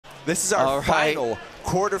This is our final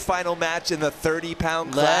quarterfinal match in the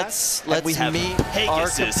 30-pound class. Let's meet our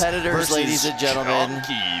competitors, ladies and gentlemen.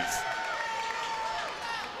 Chonkiv.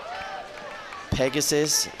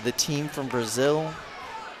 Pegasus, the team from Brazil.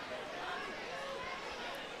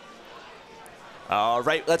 All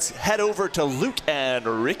right, let's head over to Luke and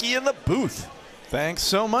Ricky in the booth. Thanks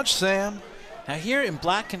so much, Sam. Now here in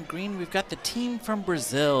black and green, we've got the team from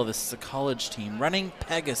Brazil. This is a college team running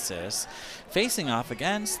Pegasus, facing off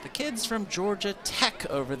against the kids from Georgia Tech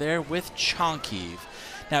over there with Chonkiv.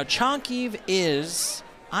 Now Chonkiv is,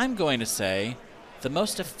 I'm going to say, the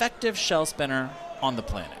most effective shell spinner on the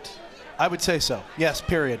planet. I would say so. Yes,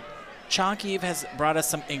 period. Chonkiv has brought us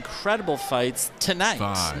some incredible fights tonight.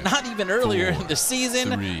 5, Not even earlier 4, in the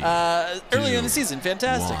season. 3, Earlier in the 2, season,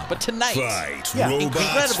 fantastic. 1. But tonight, Yeah,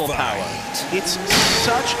 incredible power. It's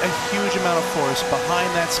such a huge amount of force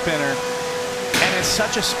behind that spinner, and at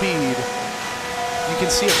such a speed. You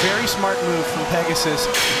can see a very smart move from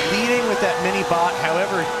Pegasus, leading with that mini bot.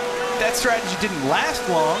 However, that strategy didn't last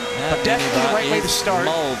long, but definitely the right way to start.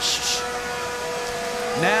 Mulched.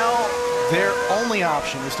 Now, their only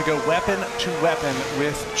option is to go weapon to weapon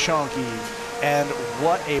with Chonkiv, and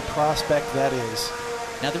what a prospect that is.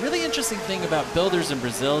 Now, the really interesting thing about builders in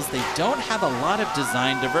Brazil is they don't have a lot of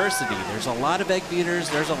design diversity. There's a lot of egg beaters,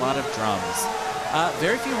 there's a lot of drums.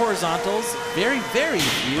 Very few horizontals, very, very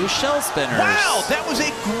few shell spinners. Wow, that was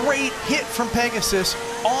a great hit from Pegasus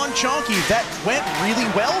on Chonkiv. That went really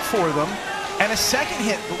well for them, and a second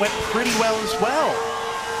hit went pretty well as well.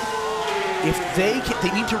 If they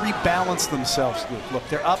need to rebalance themselves, Luke. Look,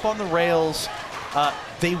 they're up on the rails.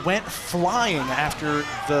 They went flying after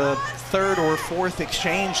the third or fourth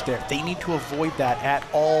exchange there. They need to avoid that at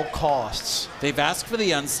all costs. They've asked for the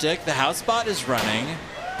unstick. The house bot is running.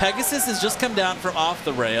 Pegasus has just come down from off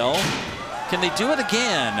the rail. Can they do it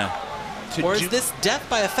again? Or is this death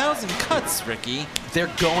by 1,000 cuts, Ricky?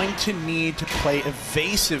 They're going to need to play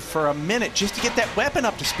evasive for a minute just to get that weapon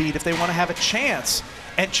up to speed if they want to have a chance.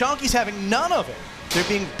 And Chonky's having none of it. They're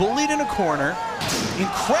being bullied in a corner.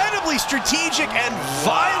 Incredibly strategic and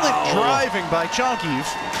violent driving by Chonkiv.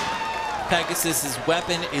 Pegasus's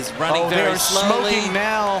weapon is running very slowly. They're smoking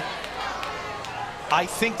now. I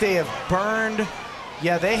think they have burned.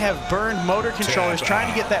 Yeah, they have burned motor controllers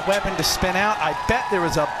trying to get that weapon to spin out. I bet there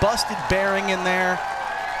was a busted bearing in there.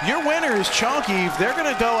 Your winner is Chonkiv. They're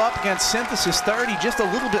going to go up against Synthesis 30 just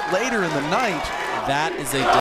a little bit later in the night. That is a